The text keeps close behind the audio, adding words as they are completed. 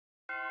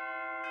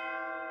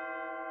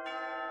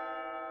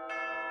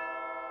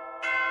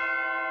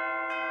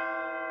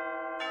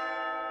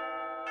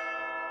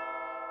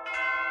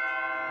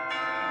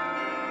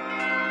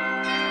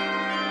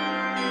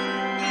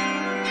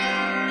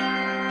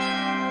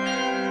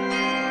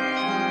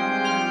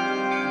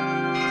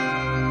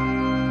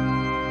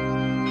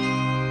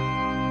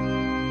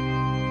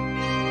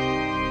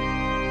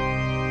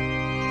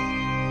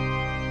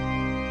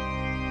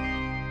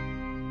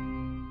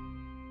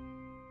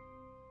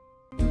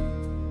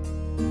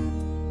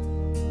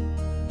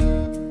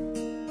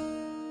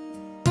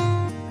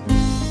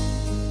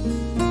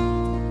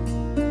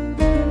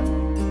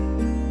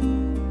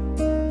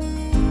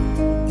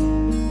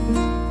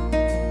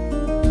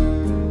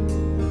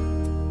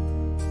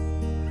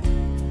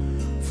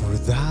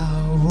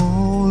Thou,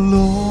 O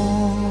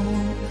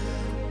Lord,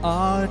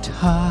 art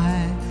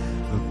high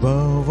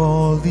above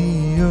all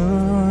the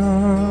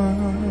earth.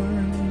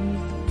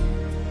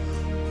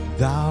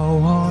 Thou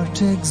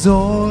art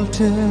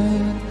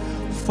exalted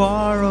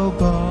far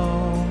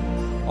above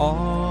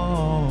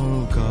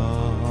all gods.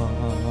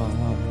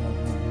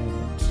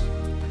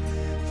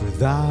 For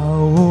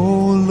thou,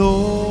 O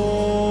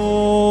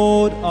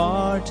Lord,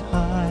 art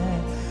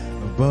high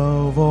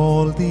above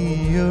all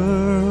the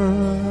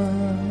earth.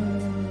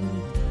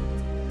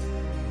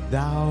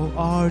 Thou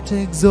art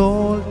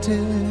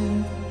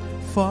exalted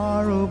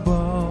far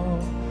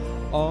above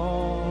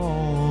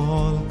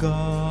all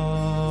gods.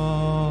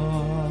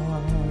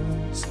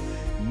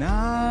 And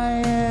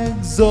I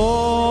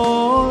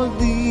exalt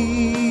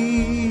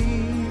thee,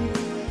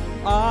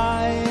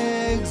 I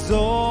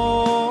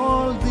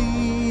exalt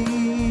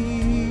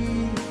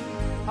thee,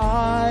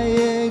 I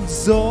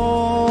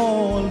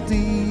exalt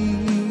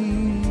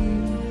thee,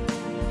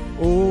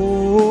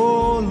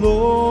 O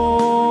Lord,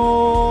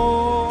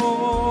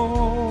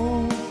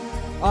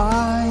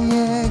 I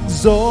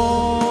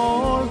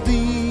exalt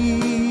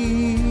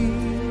thee,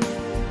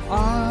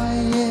 I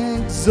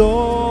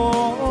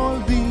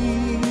exalt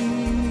thee,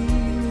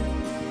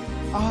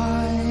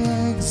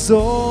 I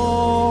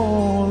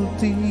exalt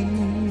thee,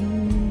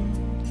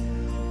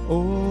 O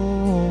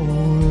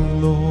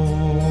Lord.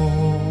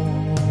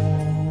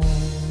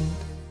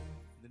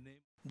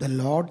 The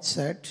Lord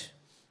said,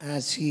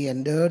 as he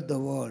entered the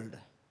world,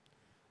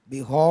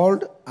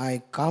 Behold,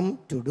 I come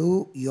to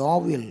do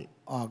your will,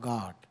 O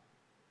God.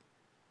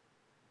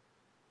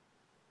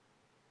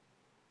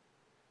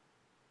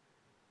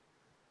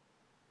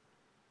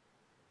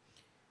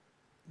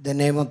 In the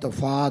name of the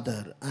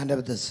Father, and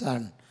of the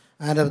Son,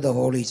 and of the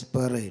Holy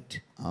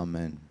Spirit.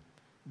 Amen.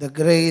 The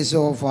grace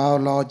of our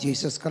Lord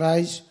Jesus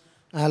Christ,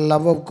 and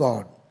love of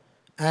God,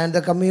 and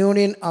the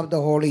communion of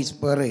the Holy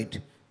Spirit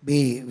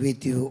be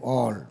with you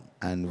all.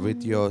 And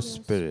with your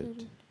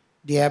spirit.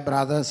 Dear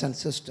brothers and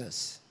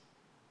sisters,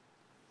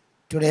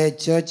 today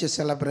church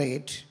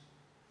celebrates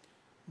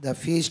the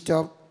feast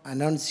of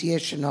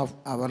Annunciation of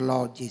our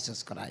Lord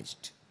Jesus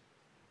Christ.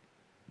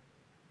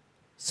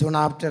 Soon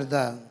after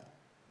the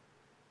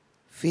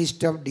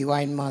Feast of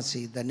Divine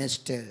Mercy, the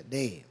next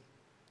day,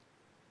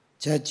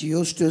 church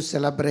used to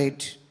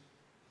celebrate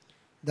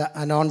the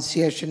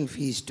Annunciation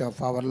feast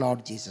of our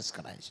Lord Jesus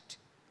Christ.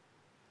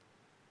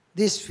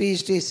 This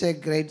feast is a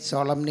great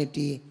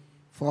solemnity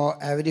for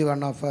every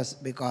one of us,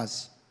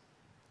 because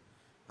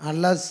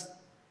unless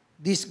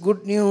this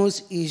good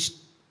news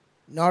is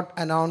not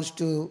announced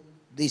to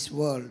this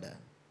world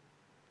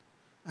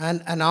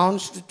and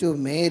announced to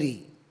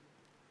Mary,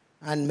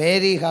 and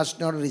Mary has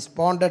not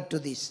responded to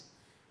this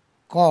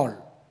call,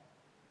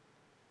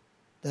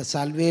 the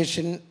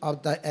salvation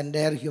of the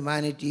entire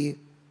humanity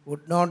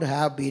would not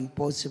have been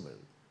possible.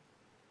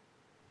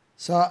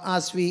 So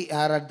as we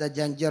are at the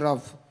juncture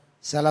of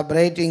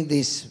celebrating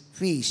this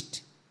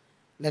feast,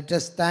 let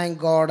us thank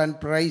God and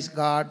praise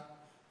God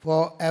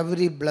for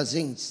every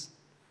blessings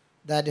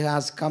that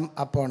has come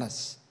upon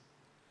us,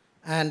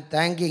 and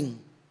thanking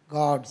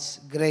God's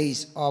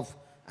grace of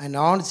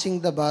announcing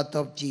the birth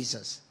of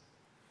Jesus.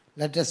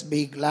 Let us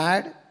be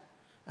glad,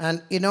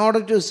 and in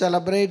order to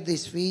celebrate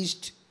this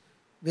feast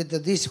with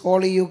this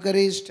Holy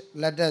Eucharist,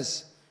 let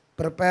us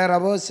prepare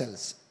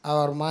ourselves,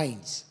 our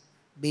minds,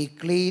 be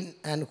clean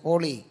and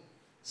holy,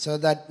 so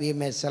that we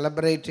may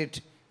celebrate it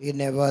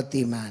in a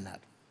worthy manner.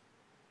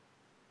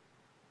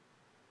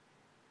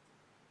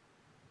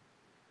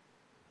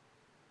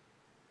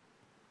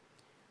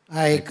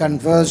 I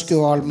confess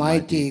to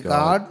Almighty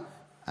God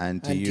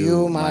and to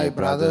you, my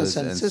brothers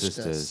and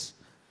sisters,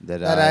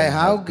 that I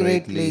have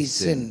greatly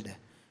sinned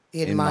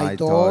in my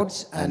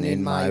thoughts and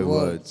in my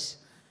words,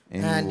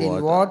 and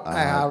in what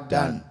I have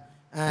done,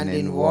 and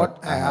in what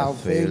I have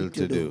failed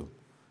to do,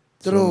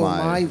 through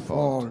my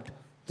fault,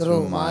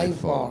 through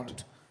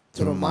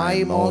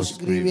my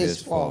most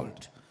grievous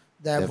fault.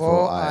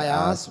 Therefore I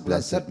ask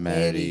Blessed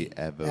Mary,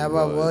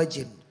 ever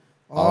Virgin,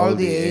 all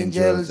the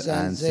angels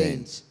and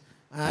saints,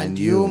 and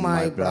you,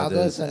 my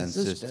brothers and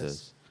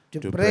sisters, to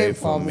pray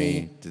for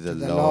me to the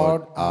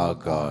Lord our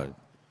God.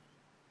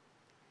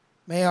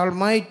 May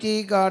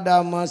Almighty God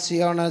have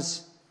mercy on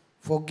us,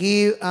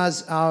 forgive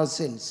us our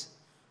sins,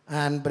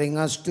 and bring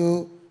us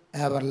to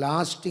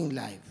everlasting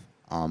life.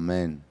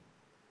 Amen.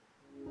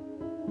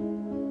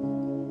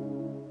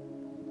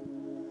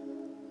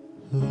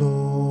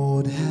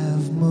 Lord,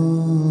 have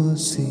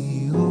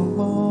mercy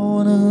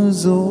on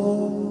us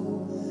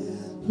all.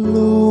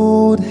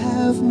 Lord,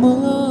 have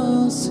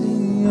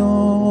mercy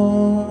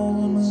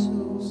on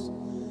us.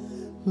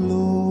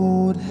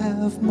 Lord,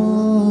 have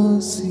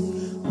mercy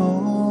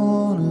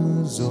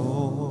on us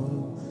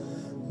all.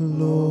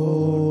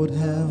 Lord,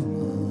 have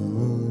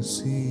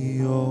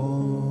mercy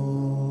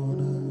on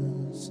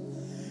us.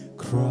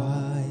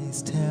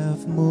 Christ,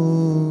 have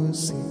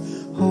mercy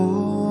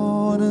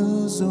on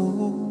us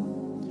all.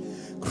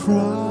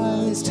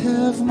 Christ,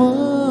 have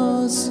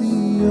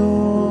mercy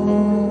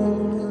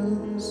on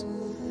us.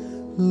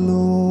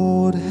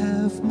 Lord,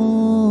 have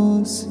mercy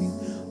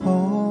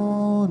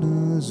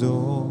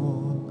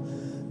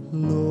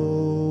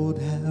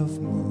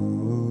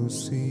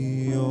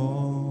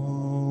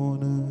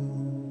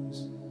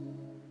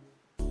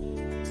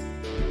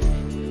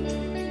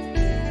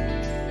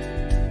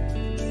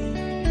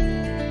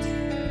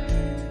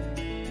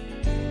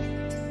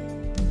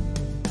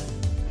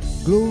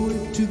Glory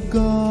to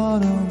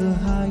God on the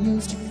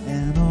highest,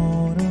 and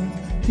on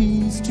earth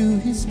peace to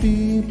his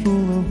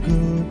people of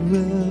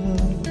goodwill.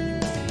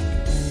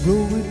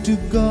 Glory to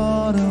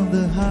God on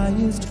the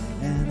highest,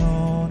 and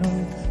on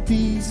earth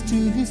peace to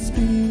his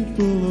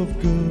people of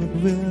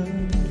goodwill.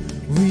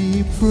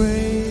 We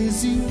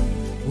praise you,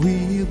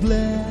 we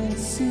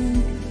bless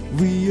you,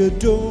 we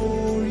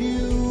adore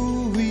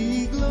you,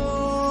 we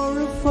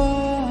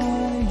glorify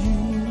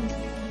you.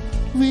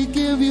 We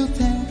give you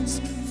thanks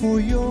for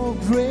your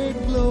great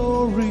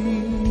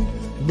glory,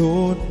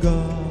 Lord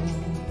God,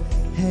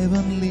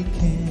 heavenly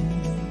King,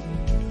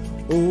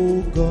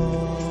 O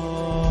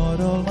God,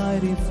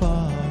 Almighty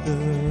Father.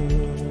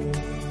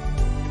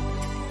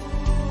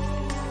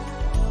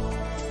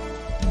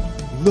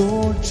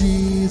 Lord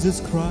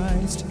Jesus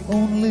Christ,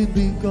 only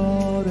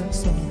begotten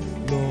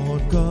Son,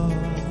 Lord God,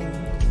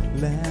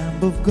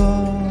 Lamb of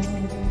God,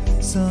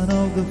 Son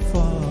of the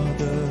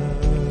Father.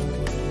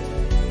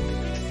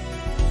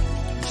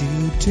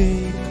 You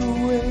take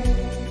away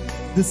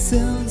the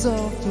sins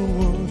of the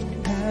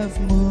world, have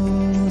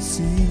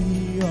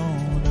mercy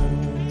on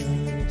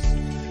us.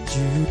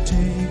 You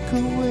take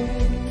away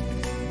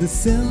the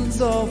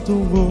sins of the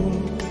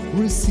world,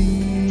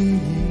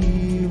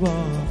 receive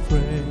our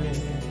prayer.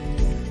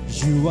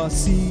 You are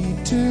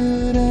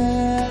seated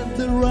at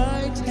the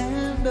right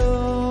hand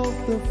of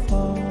the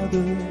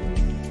Father,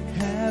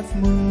 have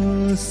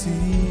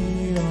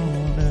mercy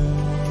on us.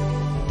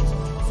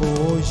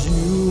 For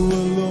you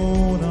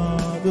alone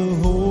are the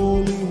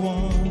Holy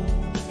One,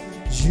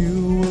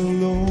 you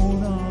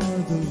alone are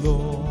the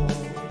Lord,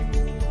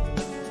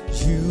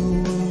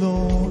 you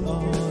alone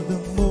are the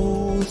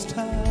Most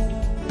High,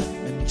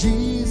 and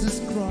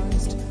Jesus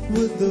Christ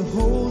with the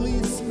Holy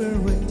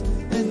Spirit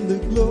and the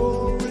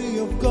glory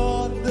of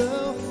God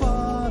the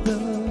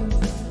Father.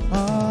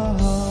 Amen.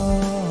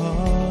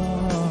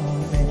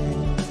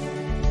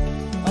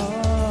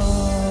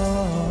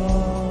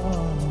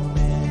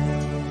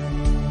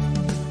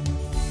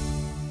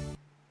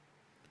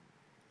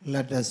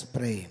 Let us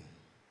pray.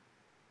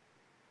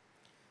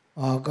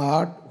 O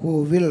God,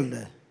 who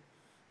willed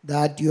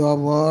that your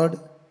word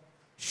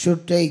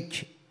should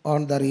take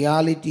on the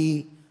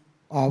reality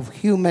of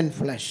human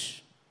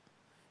flesh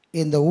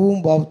in the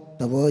womb of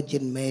the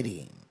Virgin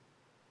Mary,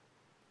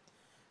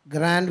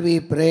 grant, we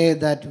pray,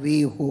 that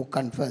we who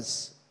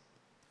confess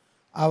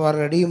our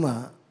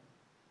Redeemer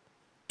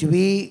to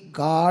be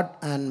God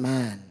and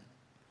man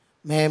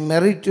may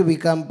merit to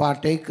become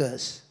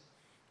partakers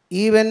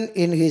even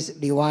in his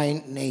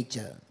divine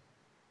nature.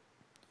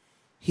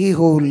 He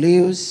who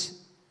lives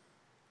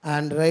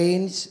and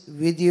reigns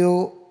with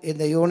you in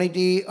the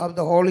unity of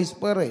the Holy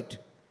Spirit,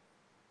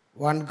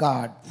 one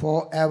God,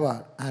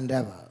 forever and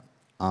ever.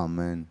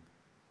 Amen.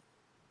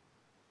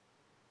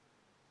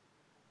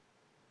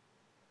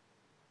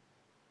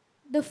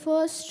 The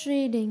first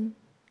reading.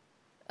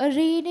 A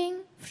reading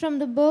from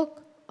the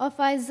book of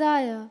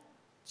Isaiah,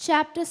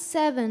 chapter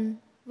 7,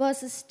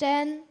 verses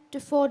 10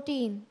 to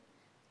 14,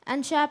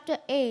 and chapter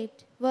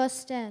 8,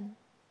 verse 10.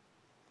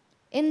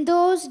 In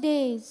those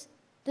days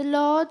the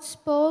Lord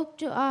spoke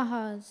to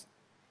Ahaz,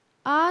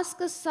 "Ask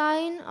a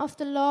sign of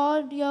the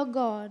Lord your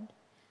God.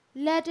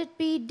 Let it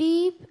be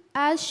deep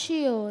as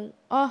Sheol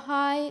or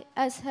high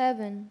as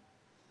heaven."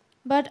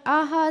 But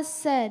Ahaz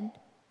said,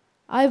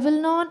 "I will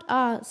not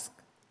ask.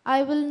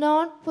 I will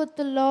not put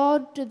the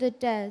Lord to the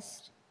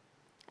test."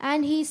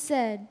 And he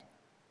said,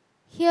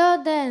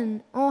 "Hear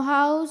then, O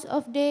house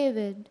of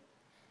David,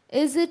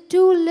 is it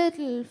too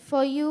little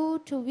for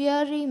you to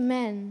weary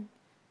men,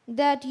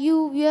 that you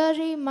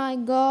weary my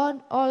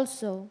God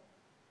also?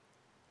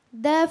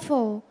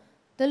 Therefore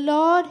the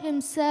Lord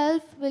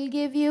himself will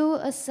give you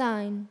a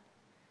sign.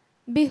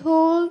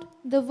 Behold,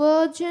 the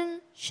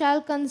virgin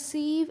shall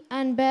conceive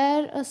and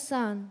bear a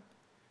son,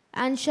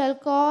 and shall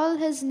call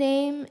his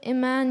name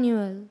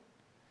Emmanuel.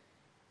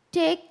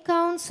 Take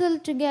counsel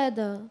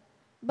together,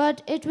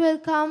 but it will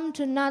come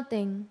to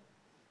nothing.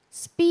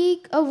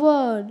 Speak a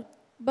word,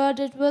 but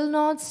it will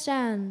not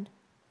stand,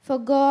 for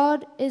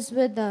God is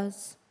with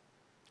us."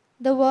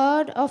 The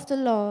word of the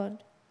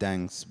Lord.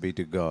 Thanks be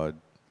to God.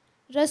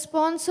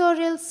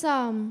 Responsorial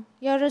Psalm,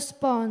 your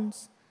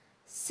response.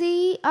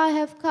 See, I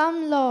have come,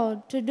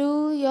 Lord, to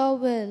do your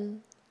will.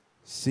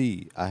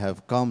 See, I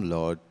have come,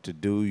 Lord, to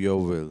do your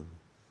will.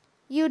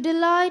 You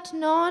delight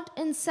not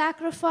in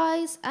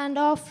sacrifice and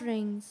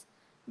offerings,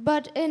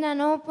 but in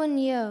an open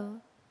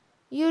ear.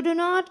 You do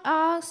not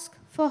ask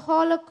for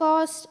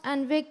holocaust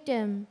and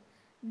victim.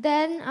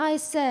 Then I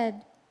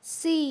said,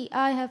 See,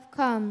 I have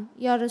come.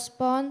 Your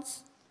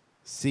response?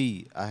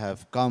 See, I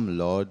have come,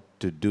 Lord,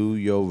 to do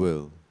your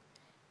will.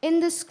 In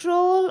the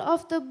scroll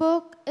of the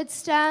book it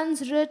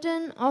stands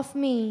written of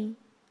me,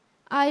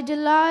 I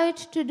delight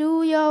to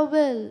do your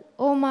will,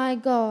 O my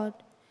God.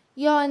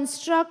 Your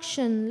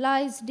instruction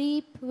lies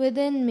deep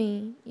within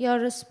me. Your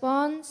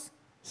response?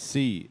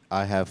 See,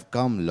 I have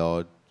come,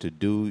 Lord, to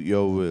do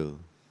your will.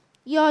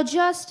 Your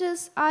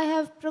justice I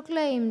have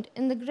proclaimed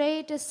in the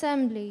great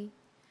assembly.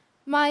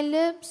 My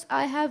lips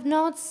I have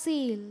not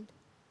sealed.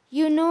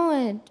 You know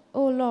it,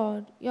 O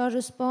Lord. Your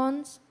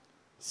response?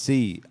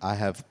 See, I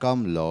have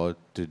come, Lord,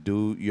 to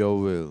do your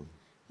will.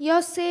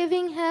 Your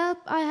saving help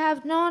I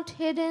have not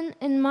hidden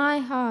in my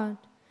heart.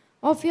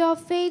 Of your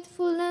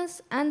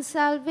faithfulness and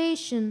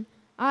salvation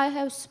I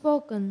have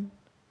spoken.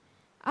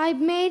 I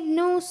made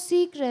no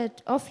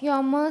secret of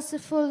your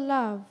merciful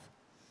love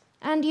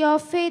and your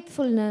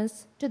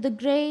faithfulness to the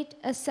great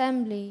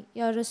assembly.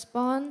 Your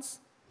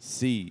response?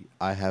 See,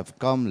 I have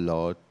come,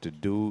 Lord, to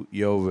do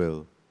your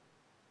will.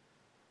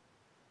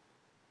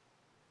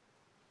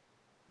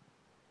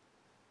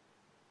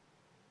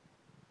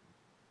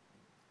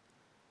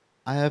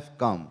 I have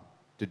come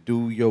to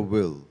do your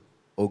will,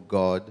 O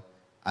God,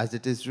 as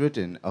it is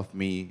written of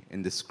me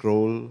in the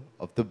scroll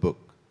of the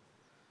book.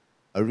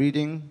 A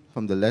reading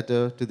from the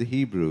letter to the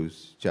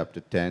Hebrews, chapter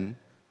 10,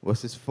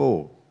 verses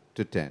 4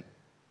 to 10.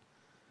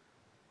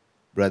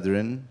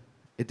 Brethren,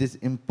 it is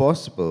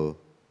impossible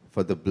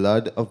for the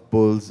blood of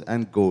bulls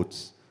and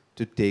goats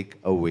to take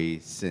away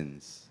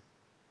sins.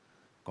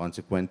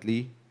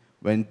 Consequently,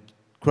 when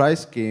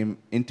Christ came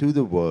into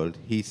the world,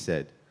 he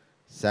said,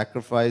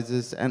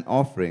 "Sacrifices and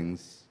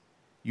offerings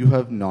you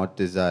have not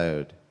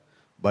desired,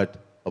 but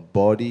a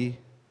body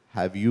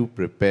have you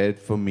prepared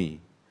for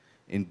me.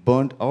 In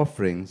burnt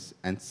offerings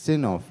and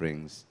sin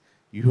offerings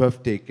you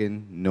have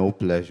taken no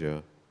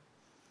pleasure."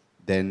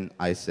 Then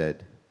I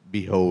said,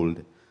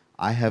 "Behold,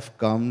 I have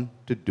come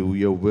to do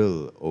your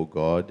will, O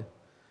God,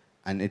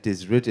 and it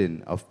is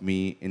written of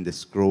me in the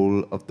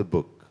scroll of the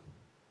book."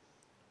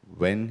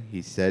 When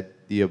he said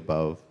the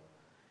above,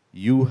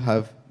 you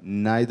have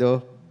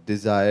neither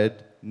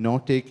desired nor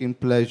taken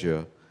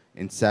pleasure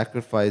in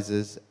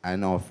sacrifices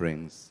and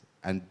offerings,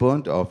 and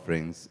burnt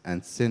offerings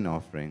and sin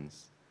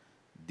offerings.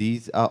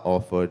 These are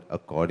offered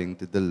according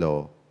to the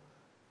law.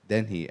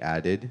 Then he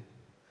added,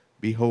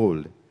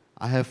 "Behold,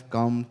 I have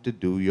come to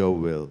do your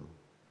will."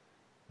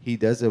 He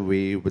does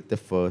away with the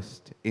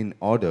first in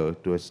order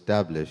to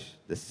establish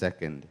the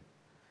second,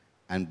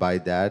 and by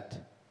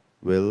that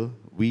will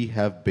we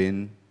have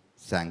been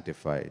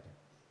sanctified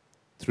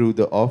through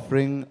the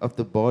offering of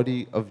the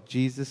body of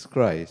Jesus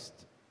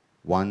Christ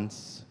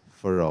once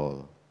for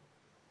all.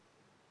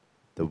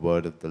 The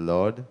word of the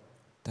Lord.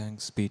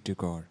 Thanks be to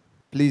God.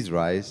 Please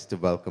rise to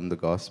welcome the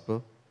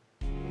gospel.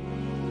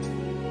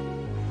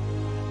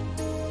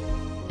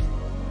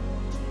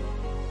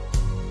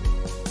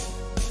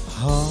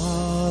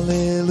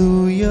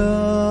 Hallelujah,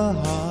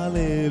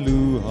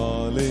 hallelujah,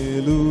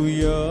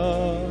 hallelujah,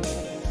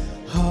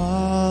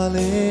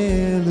 hallelujah,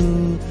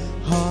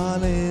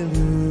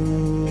 hallelujah.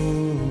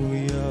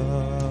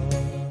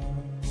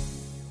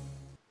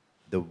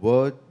 The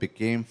Word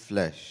became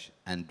flesh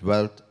and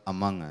dwelt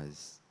among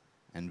us,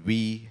 and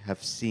we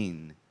have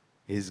seen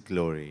his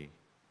glory.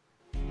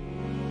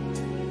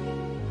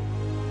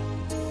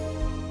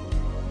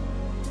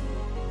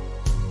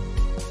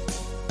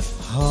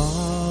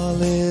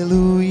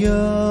 Hallelujah,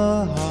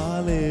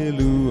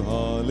 hallelujah,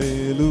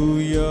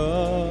 hallelujah,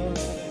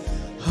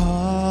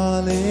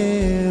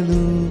 hallelujah,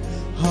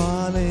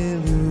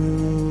 hallelujah.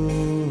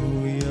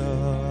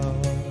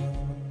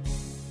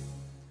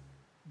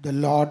 The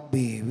Lord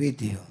be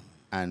with you.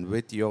 And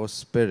with your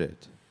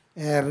spirit.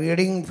 A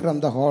reading from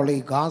the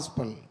Holy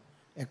Gospel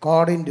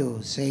according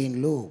to Saint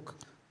Luke.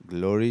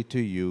 Glory to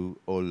you,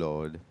 O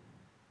Lord.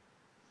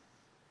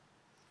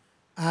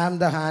 I am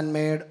the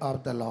handmaid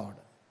of the Lord.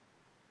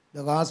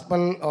 The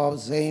Gospel of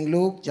Saint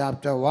Luke,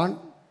 chapter 1,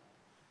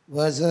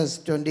 verses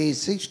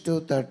 26 to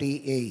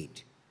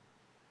 38.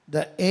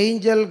 The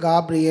angel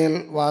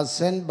Gabriel was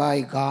sent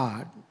by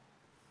God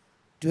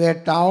to a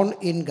town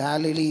in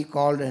Galilee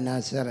called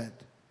Nazareth,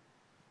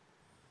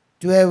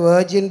 to a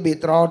virgin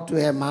betrothed to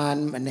a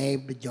man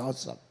named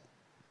Joseph,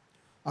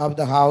 of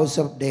the house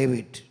of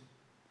David.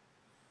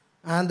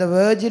 And the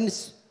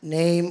virgin's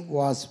name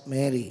was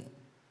Mary.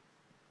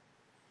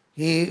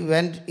 He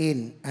went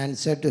in and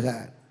said to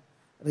her,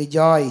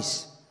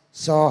 "Rejoice,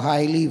 so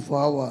highly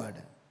favored.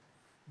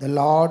 The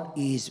Lord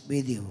is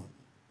with you."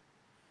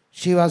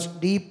 She was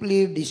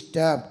deeply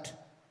disturbed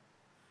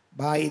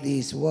by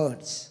these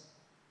words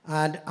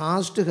and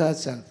asked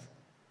herself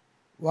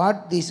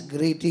what this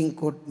greeting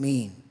could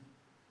mean.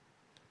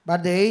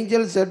 But the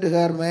angel said to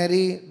her,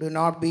 "Mary, do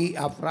not be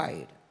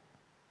afraid.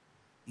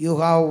 You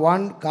have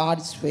won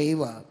God's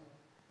favor.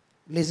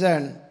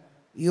 Listen,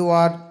 you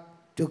are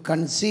to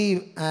conceive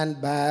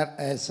and bear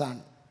a son,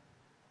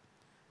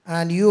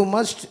 and you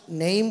must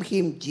name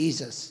him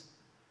Jesus.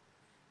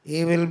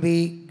 He will be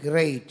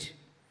great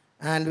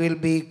and will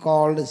be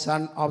called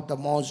Son of the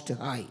Most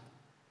High.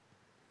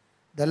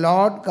 The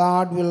Lord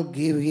God will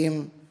give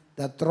him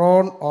the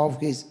throne of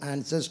his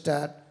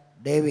ancestor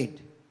David.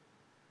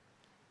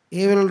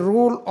 He will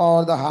rule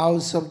over the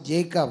house of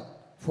Jacob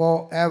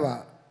forever,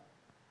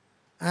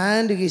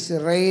 and his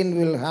reign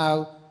will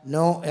have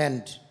no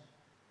end."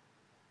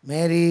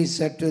 Mary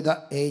said to the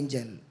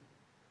angel,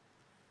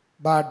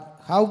 "But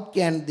how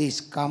can this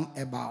come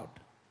about,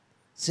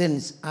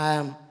 since I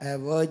am a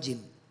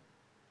virgin?"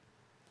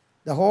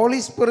 "The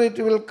Holy Spirit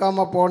will come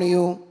upon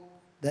you,"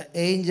 the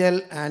angel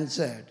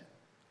answered,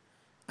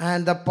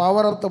 and the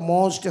power of the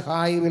Most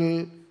High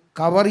will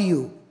cover you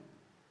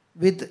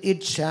with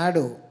its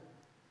shadow,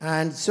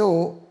 and so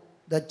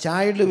the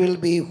child will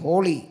be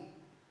holy,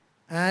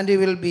 and he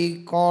will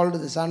be called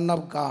the Son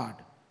of God.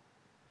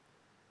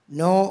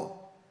 Know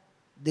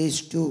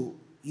this too,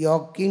 your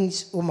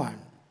kinswoman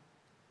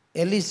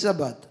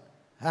Elizabeth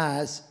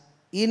has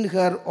in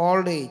her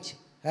old age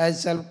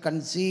herself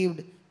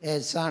conceived a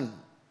son.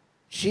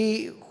 She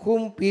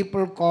whom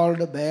people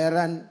called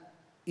barren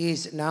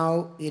is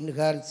now in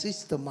her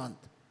 6th month.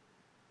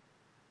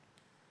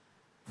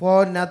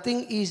 For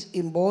nothing is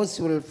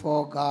impossible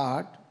for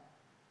God.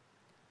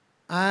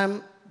 I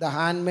am the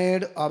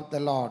handmaid of the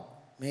Lord,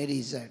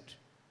 Mary said.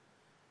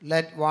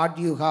 Let what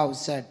you have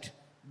said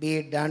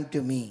be done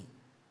to me.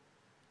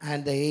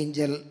 And the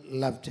angel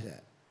left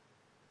her.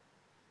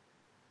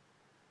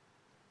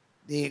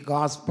 The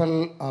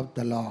Gospel of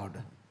the Lord.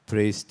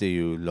 Praise to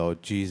you,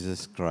 Lord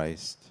Jesus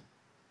Christ.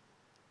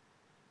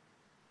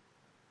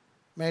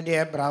 My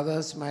dear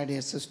brothers, my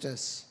dear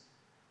sisters,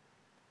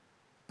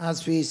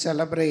 as we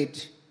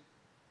celebrate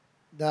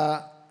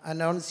the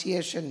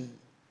Annunciation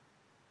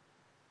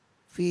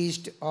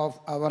feast of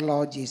our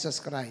Lord Jesus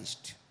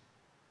Christ,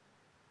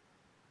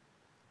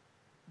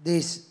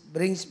 this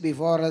brings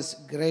before us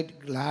great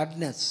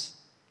gladness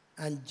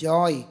and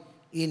joy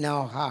in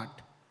our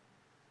heart,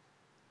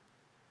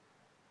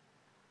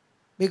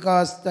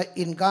 because the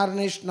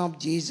incarnation of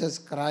Jesus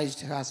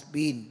Christ has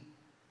been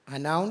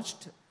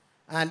announced,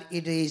 and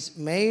it is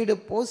made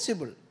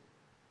possible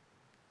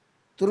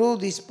through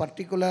this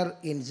particular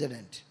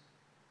incident.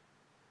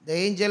 The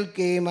angel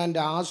came and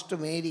asked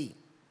Mary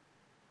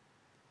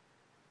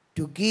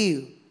to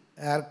give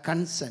her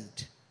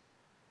consent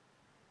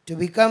to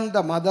become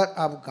the mother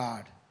of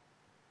God,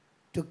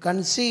 to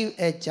conceive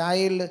a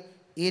child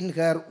in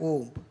her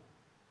womb,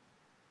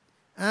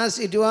 as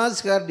it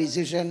was her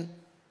decision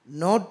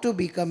not to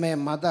become a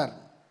mother,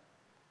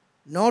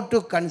 not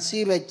to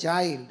conceive a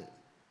child,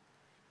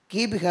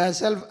 keep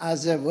herself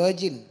as a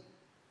virgin.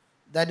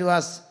 That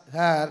was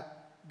her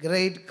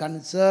great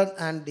concern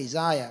and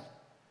desire.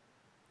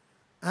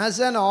 As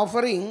an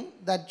offering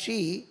that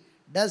she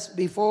does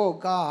before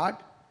God,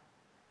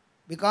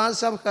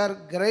 because of her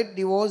great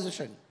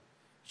devotion,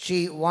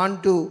 she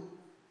wants to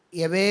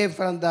away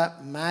from the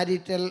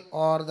marital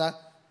or the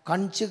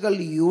conjugal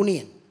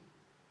union.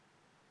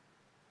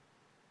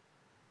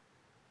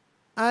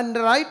 And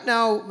right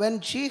now,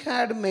 when she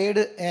had made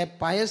a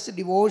pious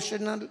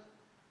devotional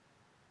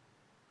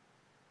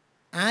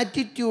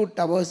attitude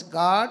towards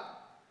God,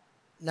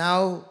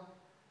 now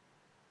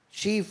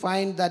she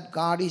finds that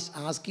God is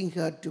asking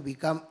her to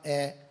become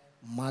a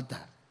mother.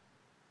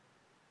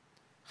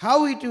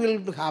 How it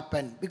will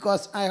happen?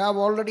 Because I have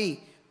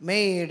already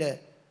made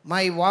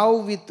my vow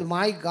with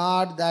my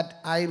God that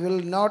I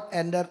will not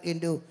enter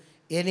into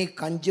any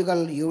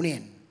conjugal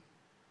union.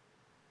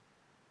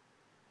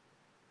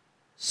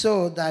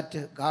 So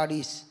that God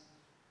is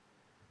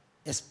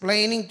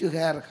explaining to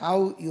her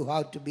how you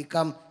have to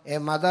become a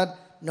mother,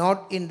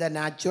 not in the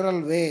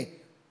natural way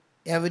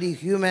every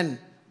human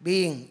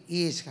being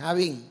is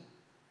having,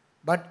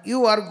 but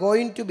you are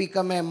going to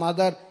become a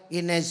mother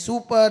in a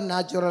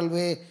supernatural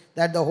way,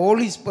 that the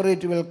Holy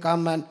Spirit will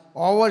come and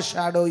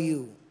overshadow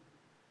you.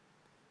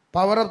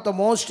 Power of the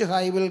Most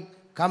High will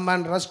come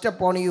and rest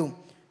upon you,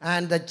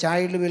 and the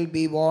child will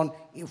be born,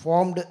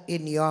 formed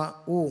in your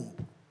womb.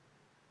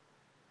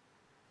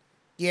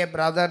 Dear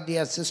brother,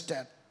 dear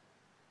sister,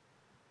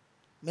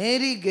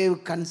 Mary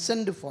gave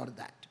consent for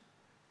that.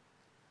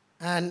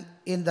 And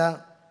in the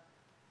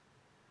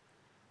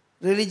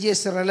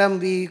religious realm,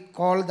 we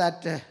call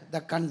that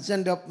the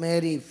consent of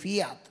Mary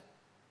fiat.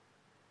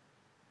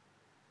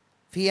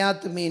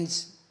 Fiat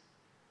means,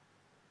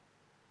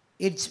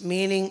 its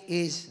meaning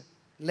is,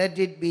 let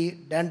it be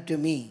done to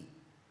me.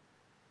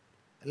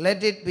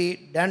 Let it be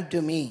done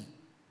to me.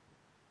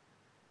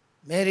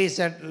 Mary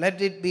said, let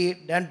it be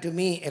done to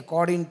me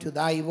according to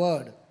thy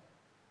word.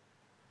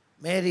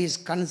 Mary's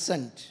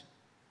consent.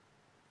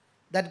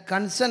 That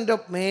consent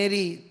of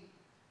Mary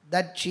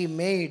that she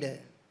made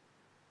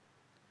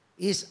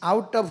is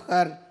out of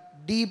her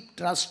deep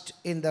trust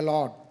in the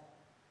Lord.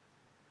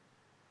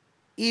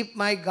 If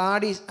my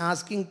God is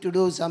asking to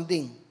do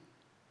something,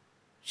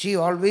 she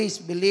always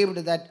believed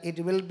that it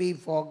will be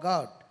for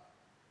God.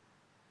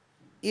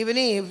 Even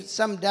if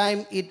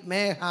sometime it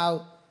may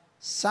have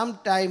some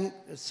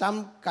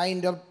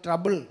kind of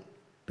trouble,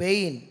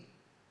 pain,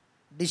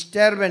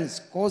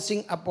 disturbance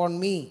causing upon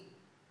me.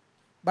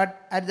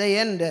 But at the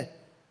end,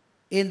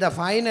 in the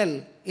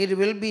final, it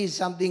will be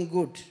something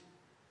good.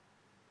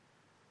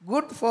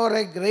 Good for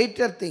a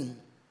greater thing.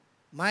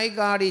 My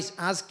God is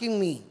asking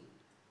me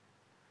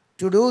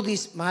to do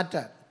this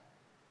matter.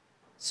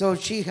 So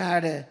she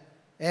had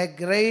a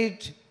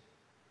great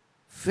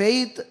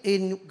faith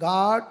in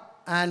God,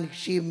 and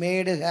she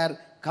made her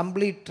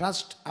complete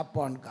trust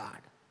upon God.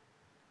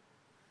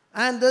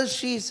 And thus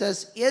she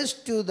says yes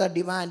to the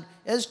demand,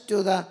 yes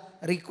to the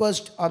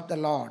request of the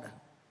Lord.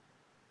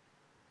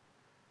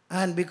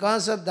 And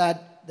because of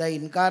that, the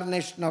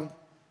incarnation of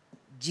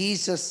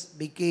Jesus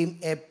became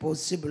a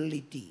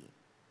possibility.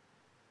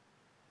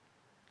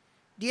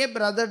 Dear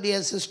brother,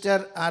 dear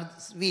sister,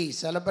 as we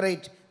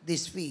celebrate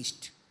this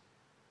feast,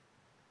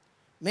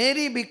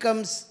 Mary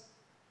becomes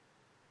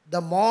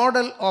the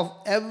model of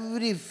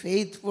every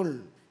faithful,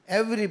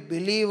 every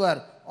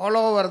believer all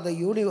over the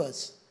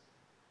universe.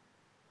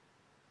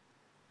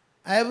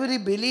 Every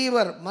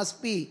believer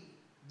must be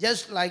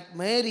just like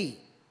Mary,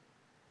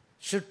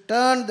 should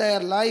turn their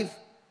life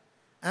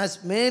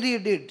as Mary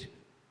did,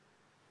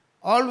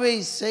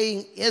 always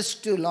saying yes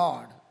to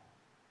Lord,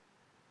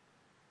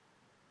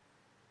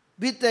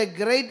 with a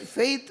great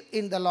faith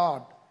in the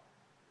Lord.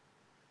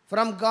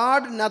 From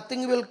God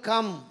nothing will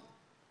come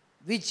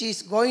which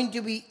is going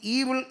to be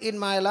evil in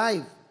my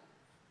life.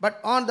 But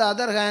on the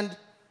other hand,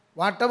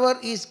 whatever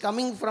is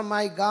coming from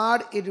my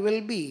God, it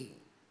will be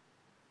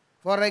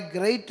for a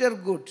greater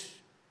good.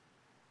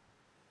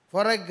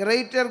 For a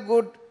greater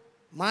good,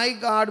 my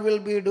God will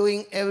be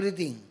doing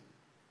everything.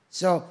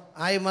 So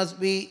I must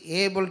be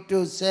able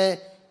to say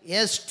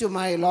yes to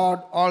my Lord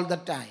all the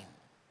time.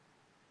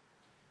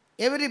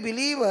 Every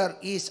believer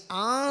is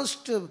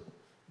asked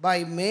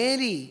by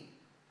Mary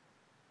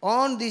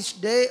on this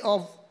day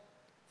of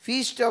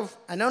Feast of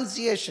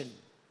Annunciation.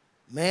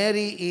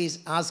 Mary is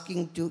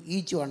asking to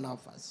each one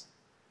of us,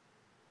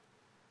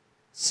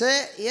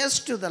 say yes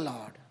to the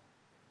Lord.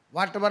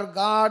 Whatever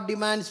God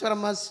demands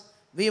from us,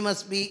 we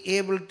must be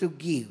able to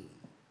give.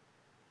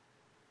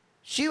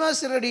 She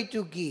was ready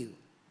to give.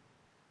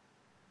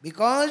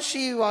 Because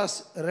she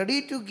was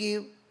ready to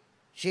give,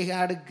 she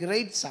had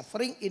great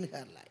suffering in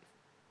her life.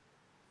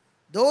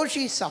 Though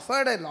she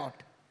suffered a lot,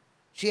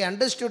 she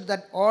understood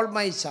that all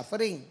my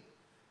suffering,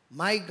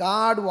 my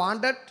God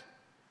wanted,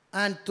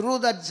 and through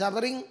that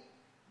suffering,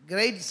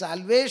 great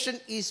salvation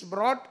is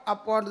brought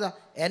upon the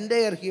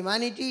entire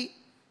humanity.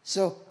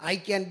 So I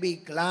can be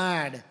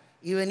glad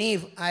even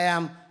if I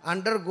am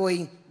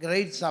undergoing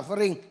great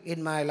suffering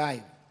in my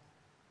life.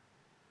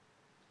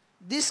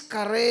 This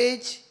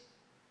courage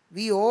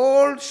we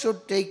all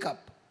should take up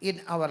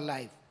in our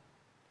life.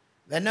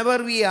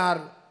 Whenever we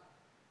are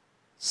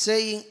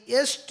saying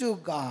yes to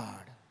God,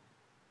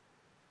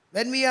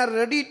 when we are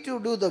ready to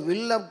do the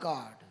will of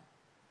God,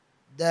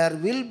 there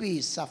will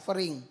be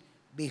suffering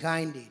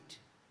behind it.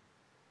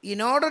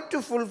 In order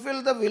to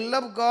fulfill the will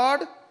of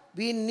God,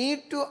 we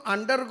need to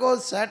undergo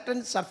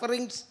certain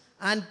sufferings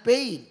and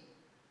pain.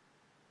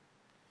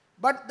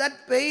 But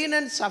that pain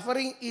and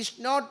suffering is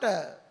not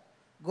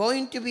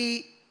going to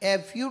be a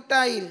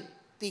futile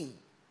thing.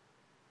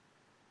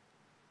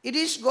 It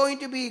is going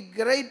to be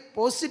great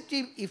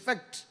positive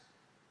effect,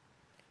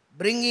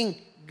 bringing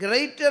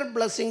greater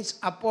blessings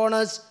upon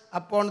us,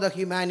 upon the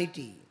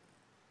humanity.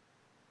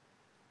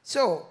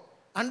 So,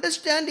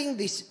 understanding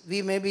this,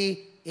 we may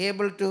be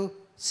able to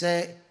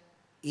say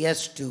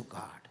yes to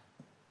God.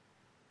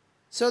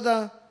 So,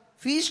 the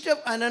Feast of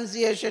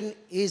Annunciation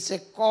is a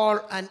call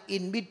and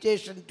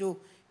invitation to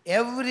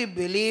every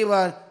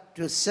believer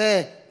to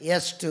say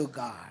yes to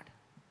God.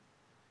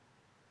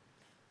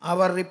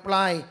 Our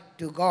reply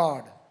to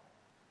God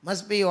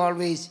must be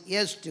always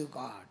yes to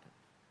God.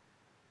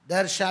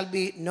 There shall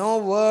be no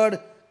word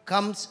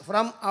comes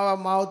from our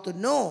mouth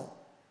no.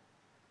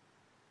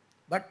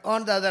 But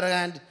on the other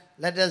hand,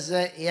 let us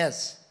say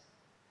yes.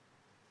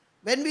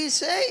 When we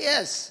say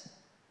yes,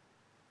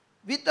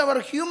 with our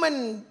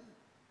human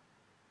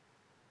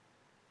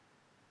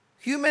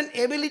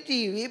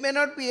ability, we may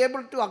not be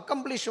able to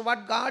accomplish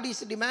what God is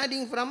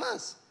demanding from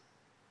us.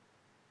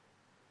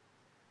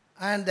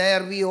 And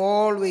there we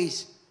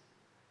always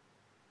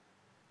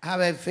have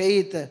a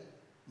faith,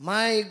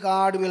 my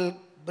God will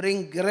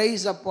bring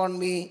grace upon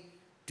me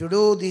to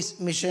do this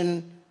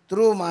mission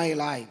through my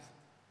life.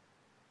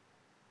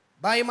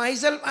 By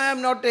myself, I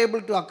am not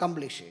able to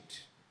accomplish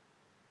it.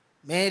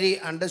 Mary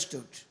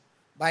understood.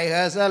 By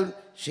herself,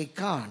 she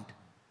can't.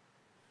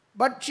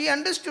 But she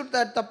understood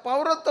that the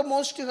power of the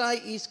Most High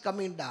is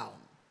coming down.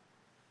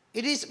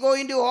 It is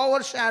going to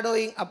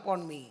overshadowing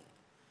upon me.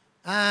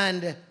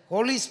 And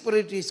Holy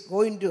Spirit is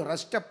going to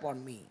rest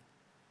upon me.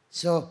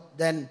 So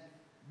then,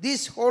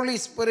 this Holy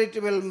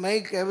Spirit will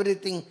make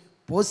everything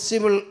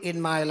possible in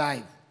my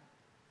life.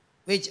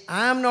 Which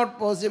I am not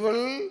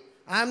possible,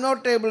 I am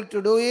not able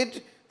to do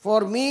it.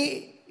 For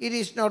me, it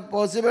is not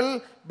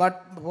possible,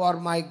 but for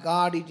my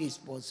God, it is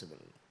possible.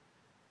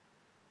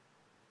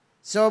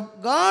 So,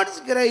 God's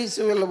grace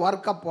will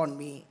work upon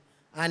me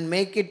and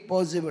make it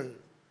possible.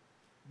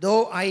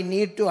 Though I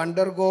need to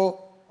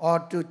undergo or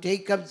to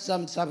take up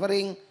some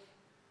suffering,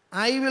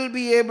 I will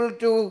be able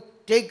to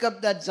take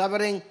up that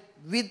suffering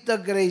with the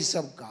grace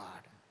of God.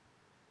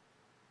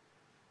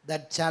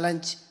 That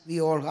challenge we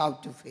all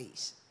have to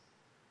face.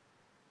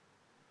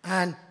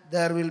 And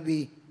there will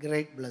be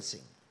great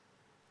blessing.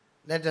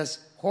 Let us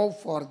hope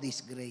for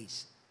this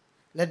grace.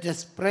 Let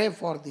us pray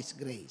for this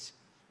grace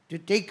to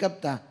take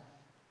up the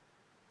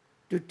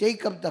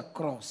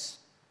cross,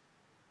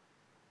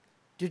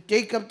 to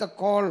take up the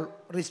call,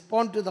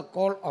 respond to the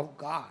call of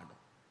God,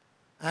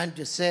 and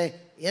to say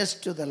yes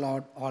to the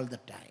Lord all the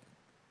time.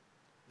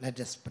 Let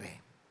us pray.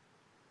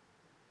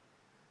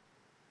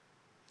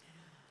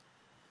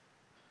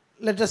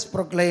 Let us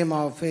proclaim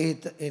our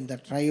faith in the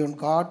triune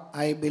God.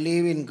 I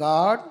believe in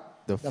God,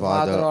 the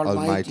Father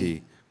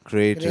Almighty,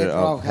 creator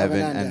of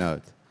heaven and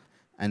earth,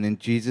 and in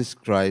Jesus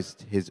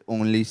Christ, his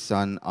only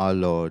Son, our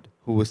Lord,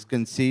 who was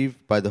conceived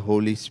by the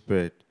Holy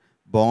Spirit,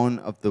 born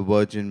of the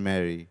Virgin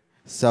Mary,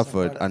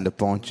 suffered under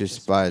Pontius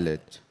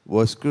Pilate,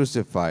 was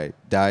crucified,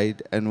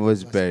 died, and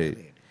was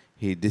buried.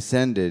 He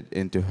descended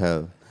into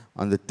hell.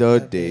 On the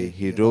third day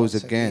he rose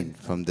again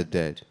from the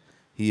dead.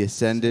 He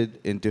ascended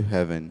into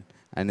heaven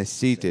and is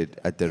seated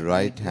at the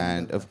right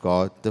hand of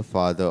God the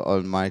Father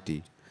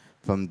Almighty.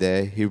 From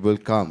there he will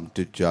come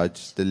to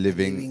judge the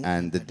living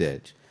and the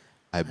dead.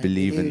 I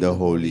believe in the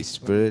Holy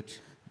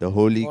Spirit, the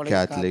Holy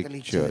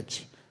Catholic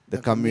Church, the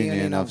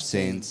communion of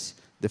saints,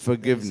 the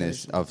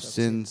forgiveness of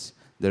sins,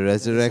 the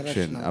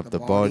resurrection of the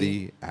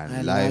body,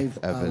 and life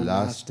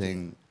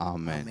everlasting.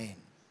 Amen.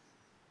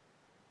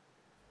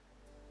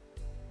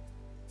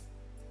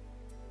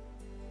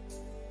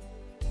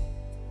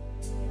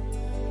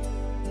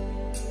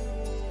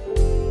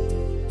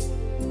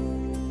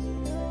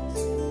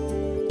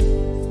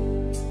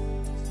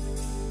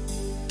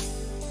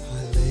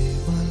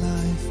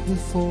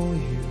 Before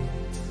you,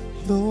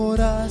 Lord,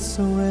 I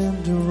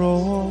surrender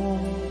all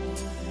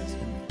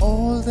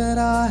that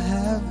I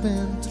have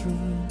been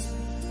through.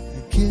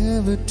 I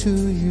give it to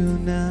you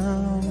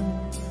now.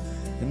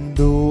 And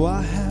though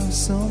I have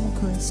some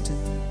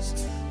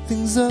questions,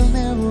 things I'll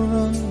never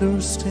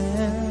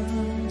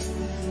understand,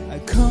 I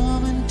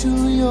come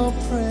into your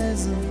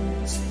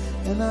presence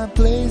and I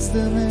place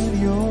them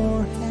in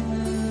your hand.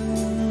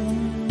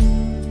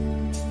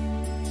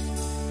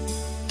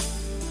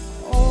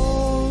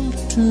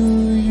 To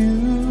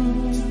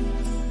you,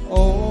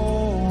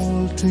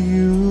 all to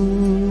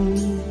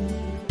you,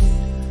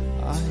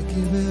 I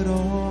give it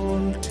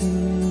all to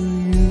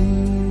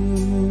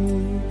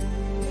you,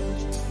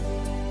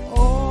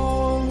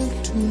 all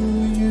to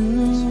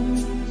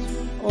you,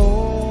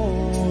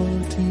 all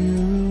to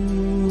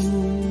you,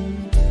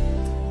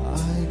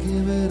 I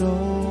give it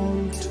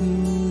all to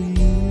you.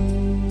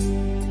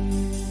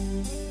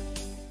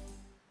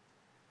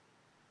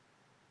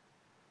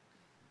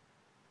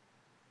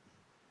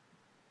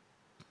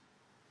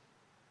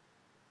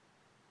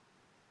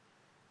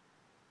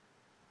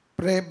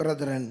 Pray,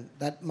 brethren,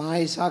 that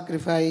my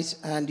sacrifice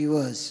and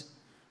yours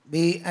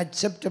be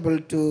acceptable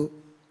to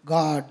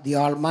God, the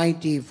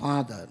Almighty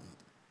Father.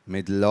 May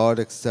the Lord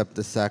accept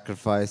the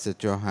sacrifice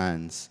at your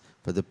hands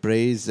for the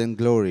praise and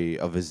glory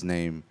of his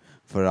name,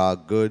 for our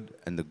good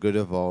and the good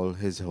of all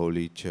his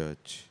holy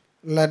church.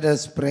 Let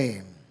us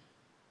pray.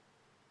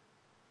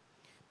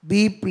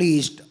 Be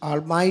pleased,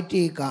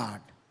 Almighty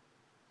God,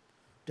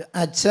 to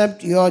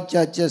accept your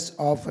church's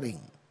offering,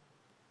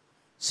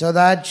 so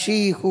that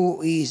she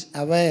who is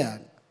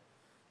aware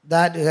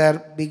that her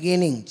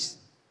beginnings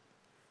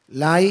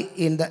lie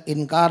in the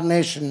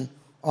incarnation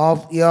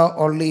of your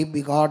only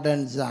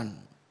begotten Son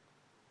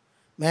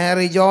may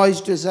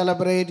rejoice to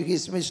celebrate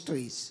his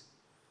mysteries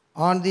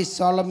on this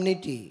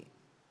solemnity,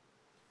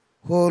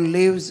 who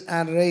lives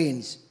and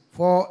reigns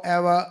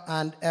forever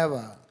and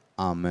ever.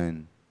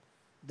 Amen.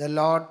 The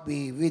Lord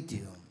be with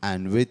you.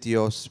 And with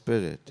your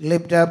spirit,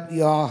 Lift up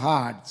your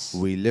hearts.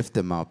 we lift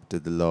them up to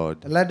the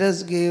Lord. Let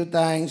us give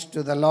thanks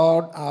to the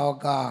Lord our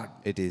God.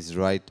 It is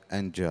right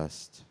and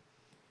just.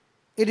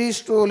 It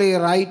is truly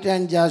right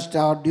and just,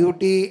 our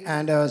duty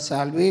and our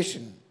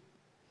salvation,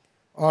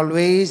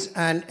 always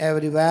and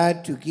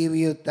everywhere to give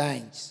you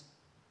thanks.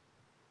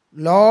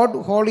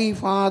 Lord, Holy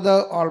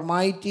Father,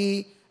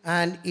 Almighty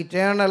and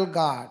eternal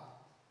God,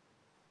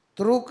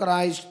 through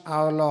Christ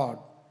our Lord,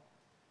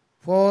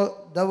 for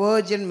the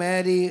Virgin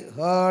Mary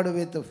heard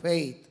with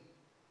faith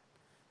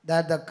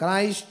that the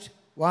Christ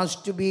was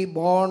to be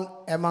born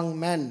among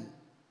men,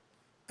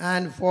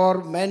 and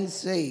for men's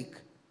sake,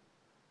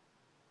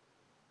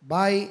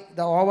 by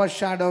the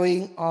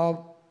overshadowing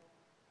of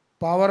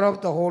power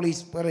of the Holy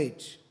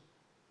Spirit,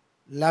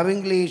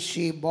 lovingly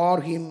she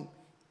bore him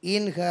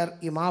in her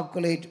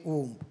immaculate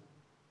womb,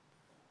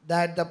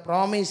 that the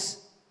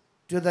promise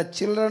to the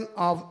children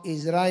of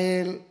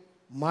Israel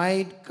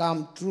might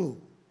come true,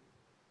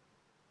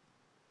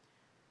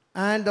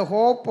 and the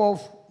hope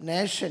of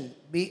nation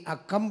be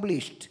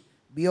accomplished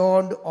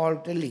beyond all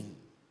telling.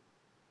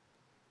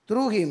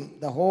 Through him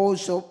the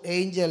host of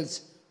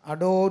angels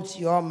adores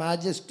your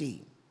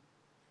majesty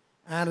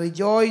and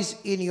rejoice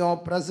in your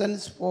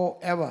presence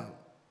forever.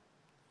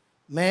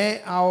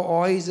 May our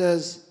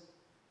voices,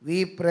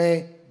 we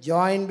pray,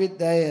 join with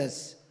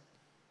theirs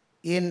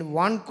in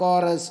one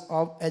chorus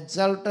of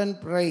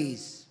exultant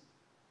praise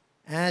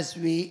as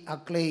we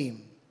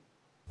acclaim.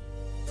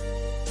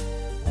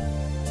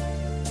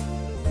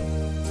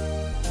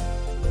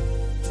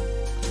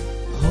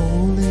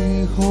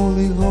 Holy,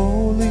 holy,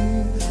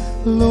 holy,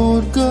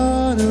 Lord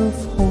God of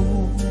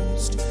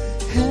hosts,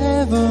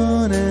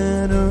 heaven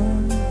and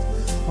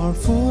earth are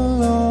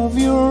full of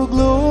your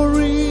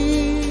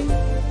glory.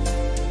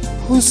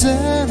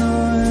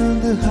 Hosanna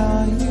in the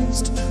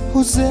highest,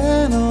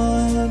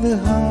 Hosanna in the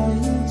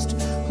highest,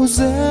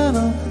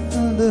 Hosanna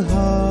in the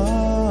highest.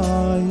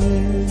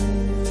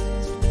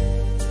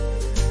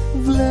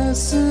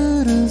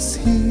 Blessed is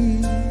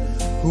he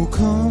who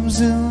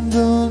comes in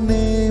the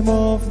name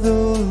of the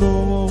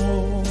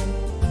Lord.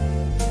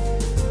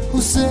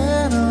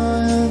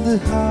 Hosanna in the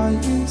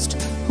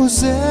highest,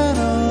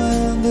 Hosanna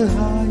in the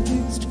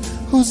highest,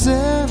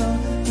 Hosanna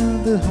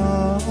in the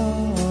highest.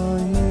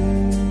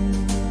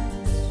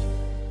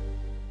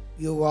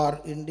 You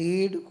are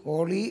indeed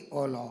holy,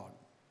 O Lord,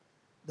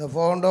 the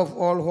fount of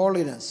all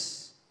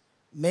holiness.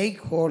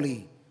 Make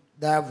holy,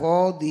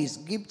 therefore, these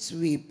gifts,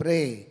 we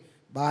pray,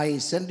 by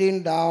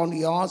sending down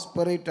your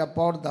Spirit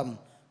upon them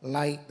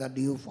like the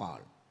dewfall,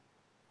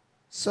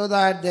 so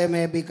that they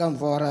may become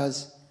for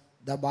us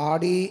the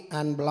body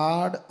and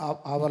blood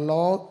of our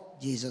Lord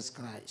Jesus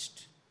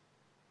Christ.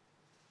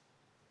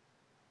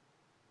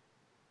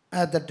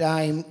 At the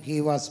time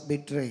he was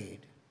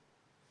betrayed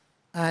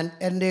and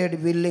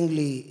entered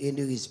willingly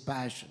into his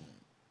passion,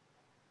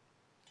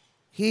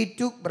 he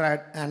took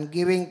bread and,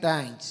 giving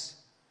thanks,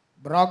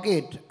 broke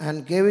it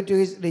and gave it to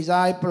his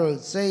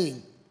disciples,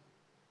 saying,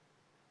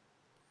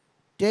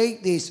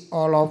 "Take this,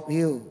 all of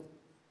you,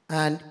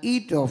 and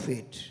eat of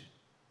it,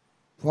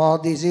 for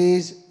this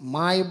is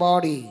my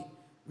body,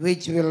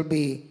 which will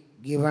be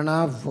given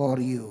up for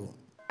you."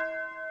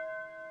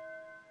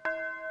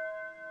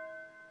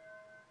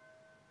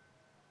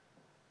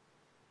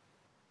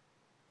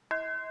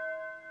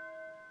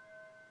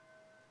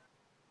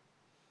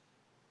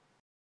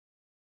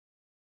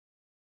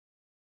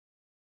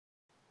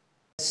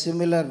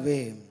 Similar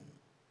way,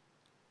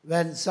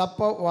 when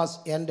supper was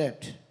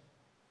ended,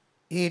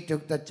 he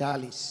took the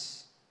chalice,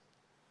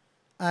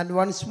 and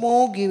once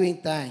more giving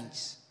thanks,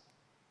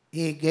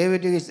 he gave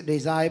it to his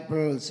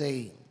disciples,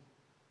 saying,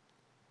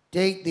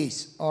 "Take this,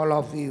 all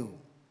of you,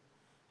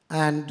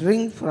 and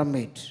drink from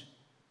it,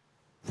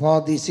 for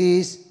this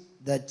is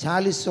the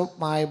chalice of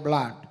my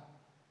blood,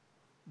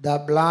 the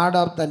blood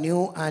of the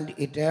new and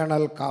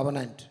eternal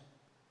covenant,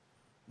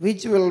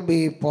 which will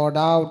be poured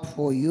out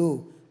for you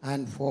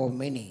and for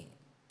many,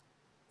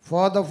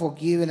 for the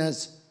forgiveness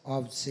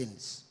of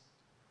sins.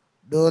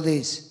 Do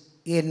this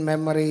in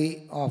memory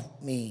of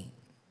me."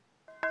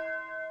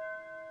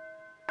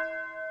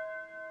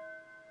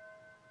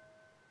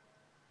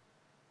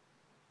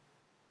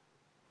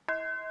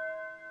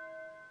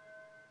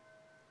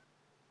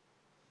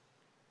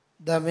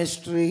 The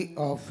mystery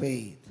of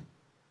faith.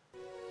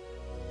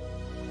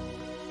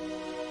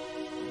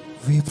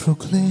 We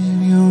proclaim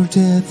your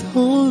death,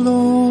 O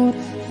Lord,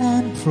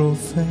 and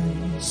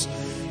profess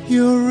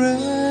your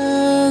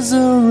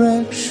resurrection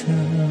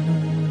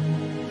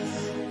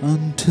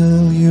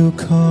until you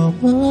come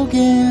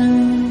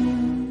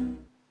again.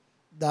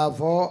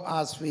 Therefore,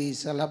 as we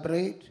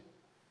celebrate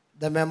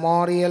the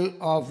memorial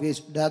of his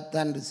death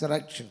and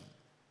resurrection,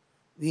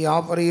 we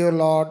offer you,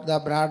 Lord, the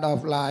bread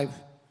of life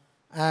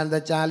and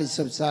the chalice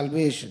of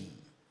salvation,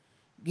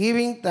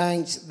 giving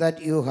thanks that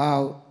you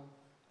have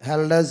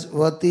held us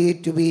worthy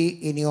to be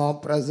in your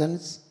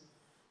presence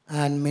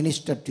and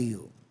minister to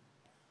you.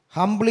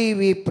 Humbly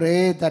we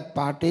pray that,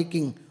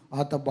 partaking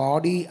of the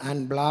body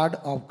and blood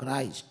of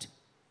Christ,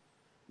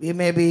 we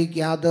may be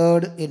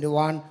gathered into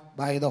one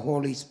by the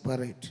Holy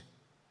Spirit.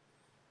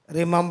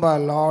 Remember,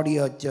 Lord,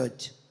 your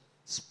church,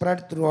 spread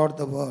throughout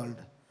the world,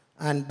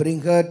 and bring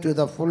her to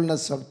the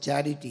fullness of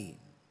charity.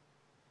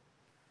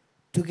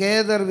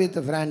 Together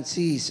with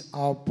Francis,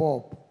 our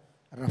Pope,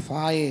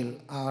 Raphael,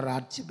 our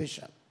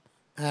Archbishop,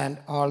 and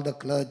all the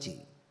clergy,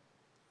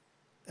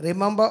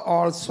 remember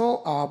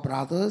also our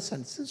brothers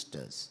and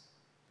sisters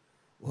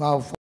who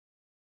have fallen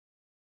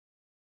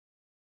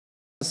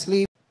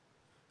asleep,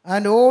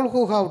 and all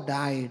who have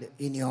died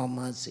in your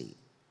mercy.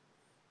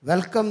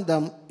 Welcome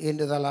them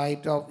into the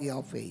light of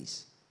your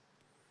face.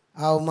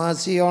 Have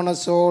mercy on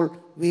us all,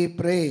 we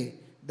pray,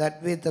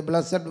 that with the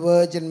Blessed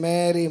Virgin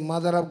Mary,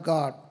 Mother of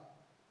God,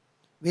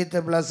 with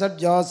the blessed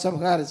Joseph,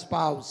 her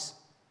spouse,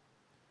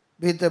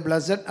 with the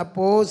blessed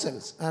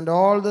apostles and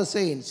all the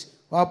saints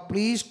who have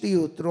pleased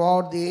you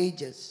throughout the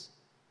ages,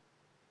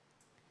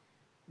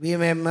 we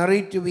may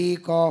merit to be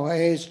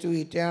co-heirs to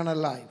eternal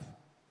life,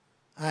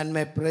 and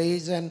may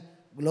praise and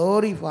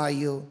glorify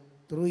you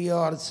through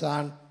your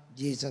Son,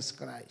 Jesus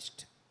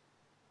Christ.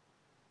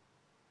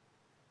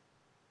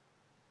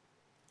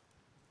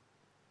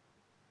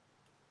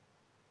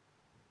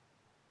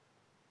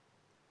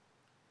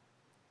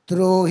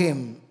 Through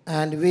him,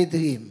 and with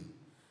him,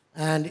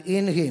 and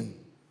in him,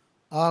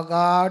 O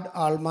God,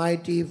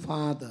 Almighty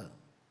Father,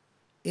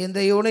 in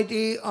the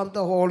unity of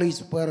the Holy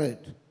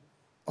Spirit,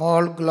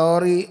 all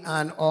glory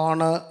and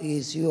honor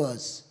is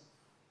yours,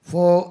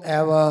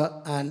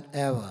 forever and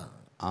ever.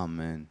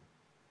 Amen.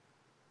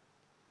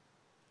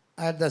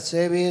 At the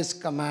Saviour's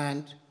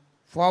command,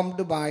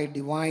 formed by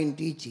divine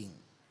teaching,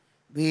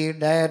 we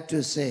dare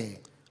to say,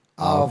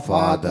 Our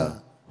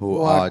Father,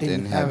 who art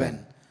in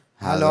heaven,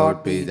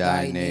 hallowed be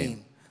thy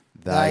name.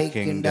 Thy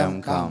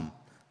kingdom come,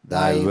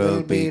 thy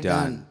will be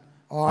done,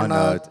 on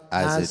earth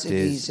as it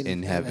is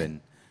in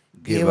heaven.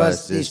 Give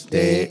us this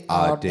day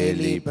our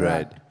daily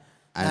bread,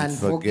 and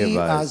forgive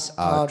us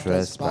our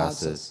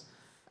trespasses,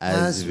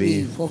 as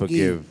we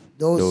forgive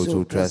those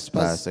who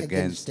trespass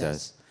against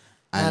us.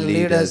 and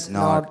lead us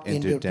not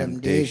into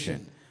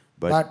temptation,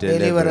 but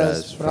deliver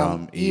us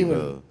from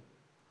evil.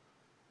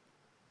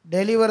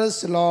 Deliver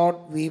us, Lord,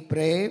 we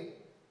pray,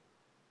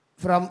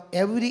 from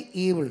every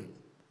evil.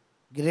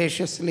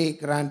 Graciously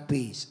grant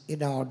peace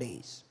in our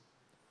days,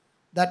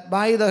 that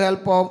by the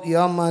help of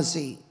your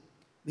mercy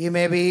we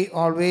may be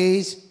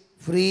always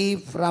free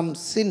from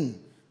sin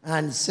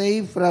and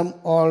safe from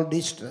all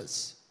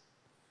distress,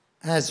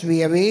 as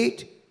we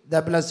await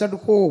the blessed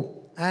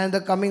hope and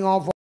the coming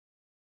of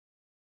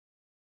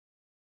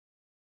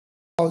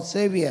our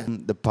Savior.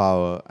 The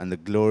power and the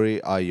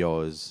glory are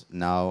yours,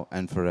 now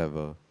and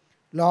forever.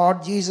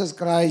 Lord Jesus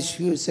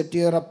Christ, you said to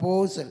your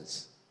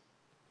apostles,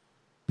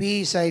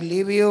 peace I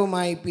leave you,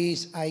 my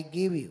peace I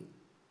give you.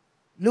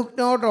 Look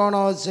not on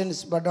our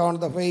sins, but on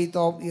the faith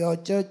of your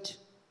church,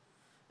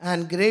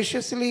 and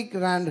graciously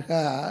grant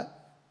her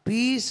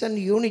peace and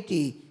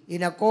unity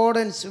in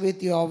accordance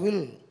with your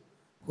will,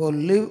 who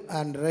live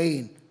and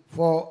reign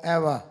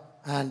forever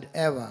and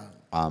ever.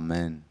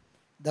 Amen.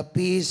 The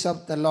peace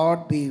of the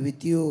Lord be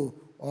with you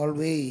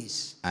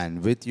always.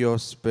 And with your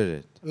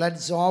spirit.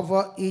 Let's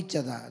offer each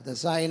other the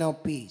sign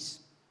of peace.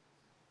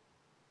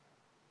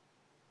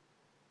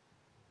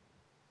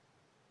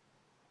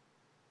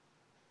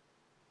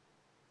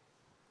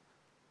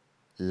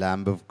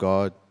 Lamb of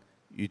God,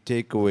 you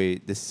take away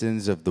the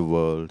sins of the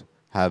world,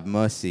 have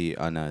mercy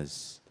on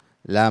us.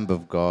 Lamb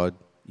of God,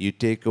 you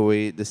take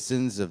away the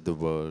sins of the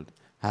world,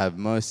 have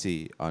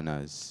mercy on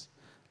us.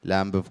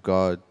 Lamb of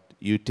God,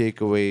 you take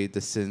away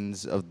the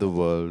sins of the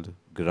world,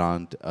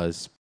 grant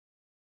us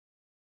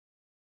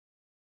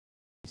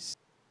peace.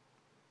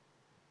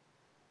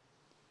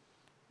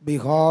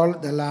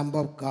 Behold the Lamb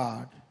of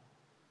God.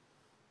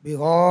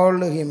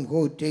 Behold him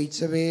who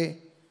takes away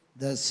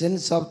the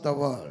sins of the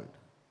world.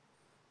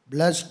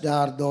 Blessed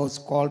are those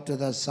called to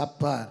the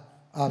supper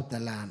of the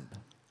Lamb.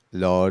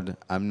 Lord,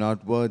 I am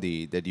not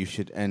worthy that you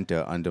should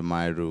enter under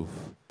my roof,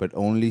 but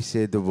only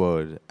say the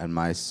word, and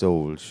my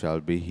soul shall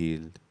be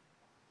healed.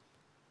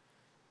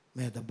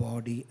 May the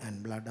body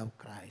and blood of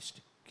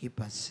Christ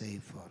keep us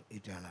safe for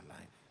eternal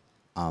life.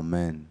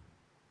 Amen.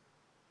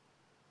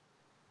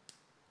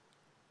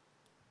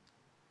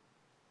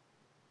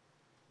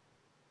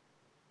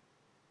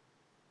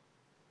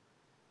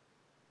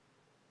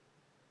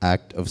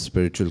 Act of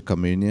spiritual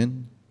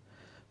communion.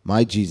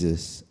 My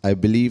Jesus, I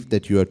believe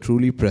that you are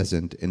truly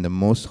present in the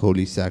most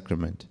holy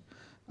sacrament.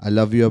 I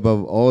love you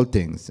above all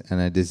things,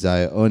 and I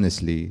desire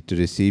earnestly to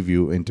receive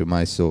you into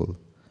my soul.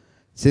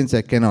 Since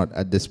I cannot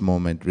at this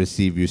moment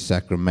receive you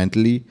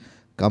sacramentally,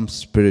 come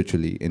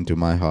spiritually into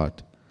my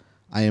heart.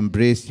 I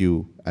embrace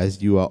you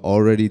as you are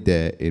already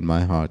there in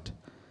my heart.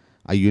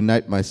 I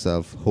unite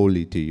myself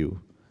wholly to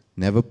you.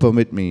 Never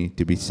permit me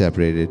to be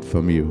separated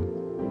from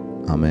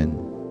you.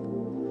 Amen.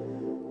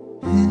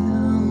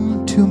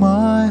 Into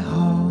my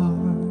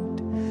heart,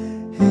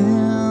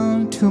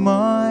 into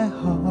my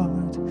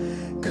heart,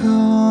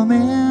 come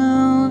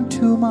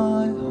into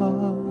my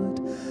heart,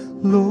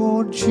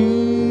 Lord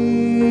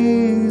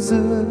Jesus,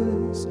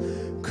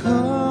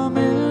 come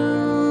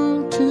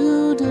in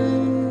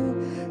today,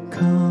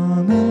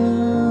 come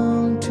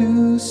in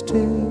to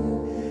stay,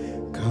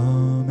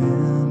 come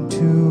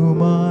into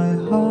my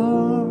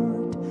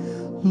heart,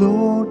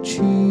 Lord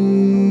Jesus.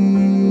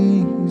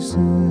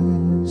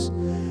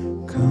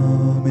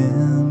 Come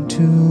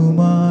into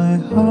my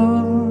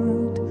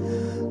heart,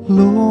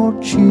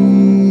 Lord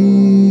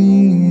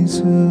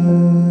Jesus.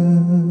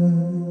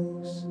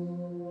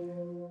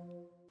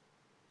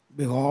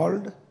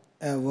 Behold,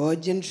 a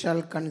virgin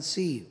shall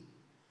conceive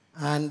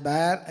and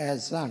bear a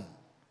son,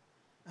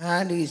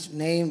 and his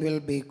name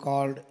will be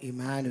called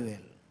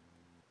Emmanuel.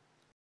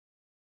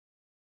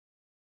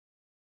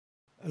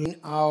 In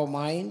our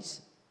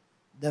minds,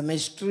 the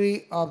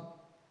mystery of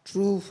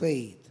true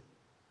faith,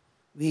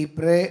 we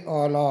pray,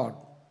 O Lord,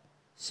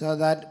 so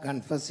that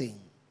confessing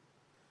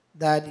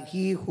that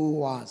he who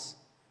was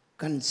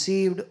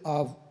conceived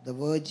of the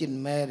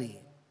Virgin Mary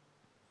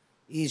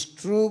is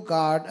true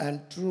God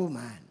and true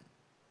man,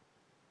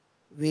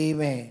 we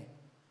may,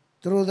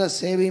 through the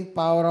saving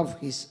power of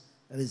his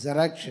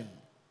resurrection,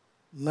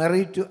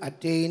 merit to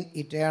attain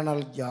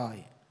eternal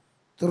joy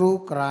through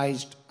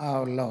Christ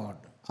our Lord.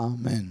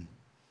 Amen.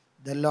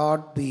 The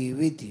Lord be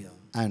with you.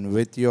 And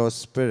with your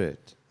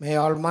spirit. May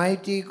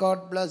Almighty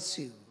God bless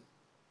you,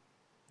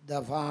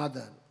 the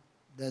Father,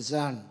 the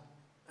Son,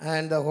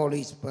 and the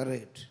Holy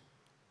Spirit.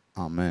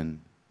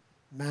 Amen.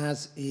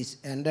 Mass is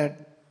ended.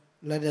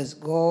 Let us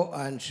go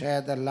and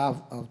share the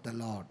love of the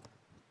Lord.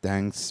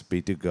 Thanks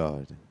be to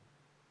God.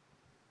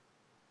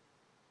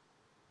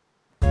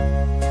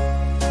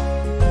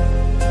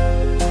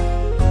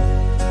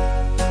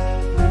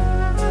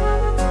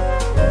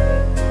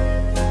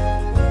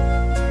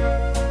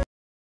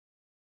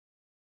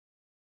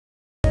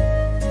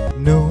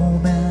 No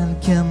man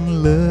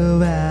can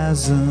live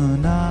as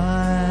an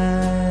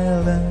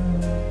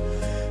island,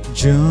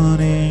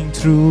 journeying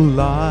through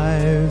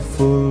life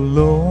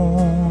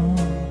alone.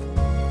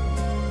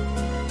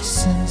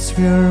 Since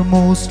we're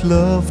most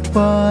loved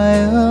by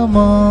a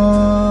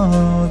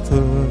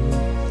mother,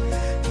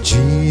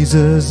 Jesus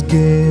Jesus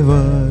gave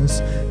us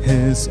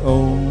his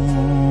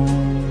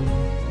own.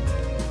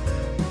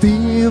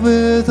 Be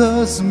with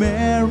us,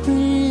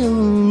 Mary,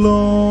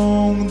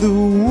 along the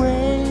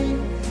way.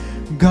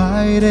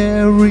 Guide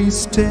every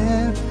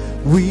step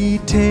we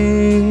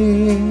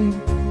take.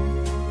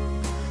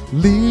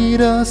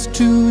 Lead us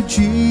to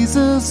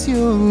Jesus,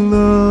 your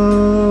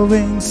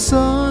loving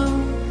Son.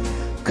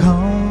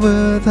 Come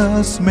with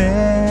us,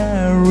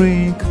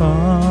 Mary,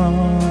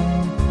 come.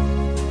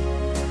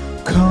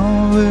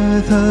 Come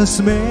with us,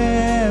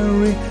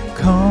 Mary.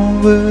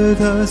 Come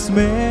with us,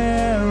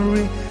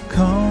 Mary.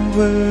 Come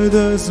with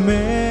us,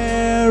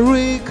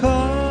 Mary. Come.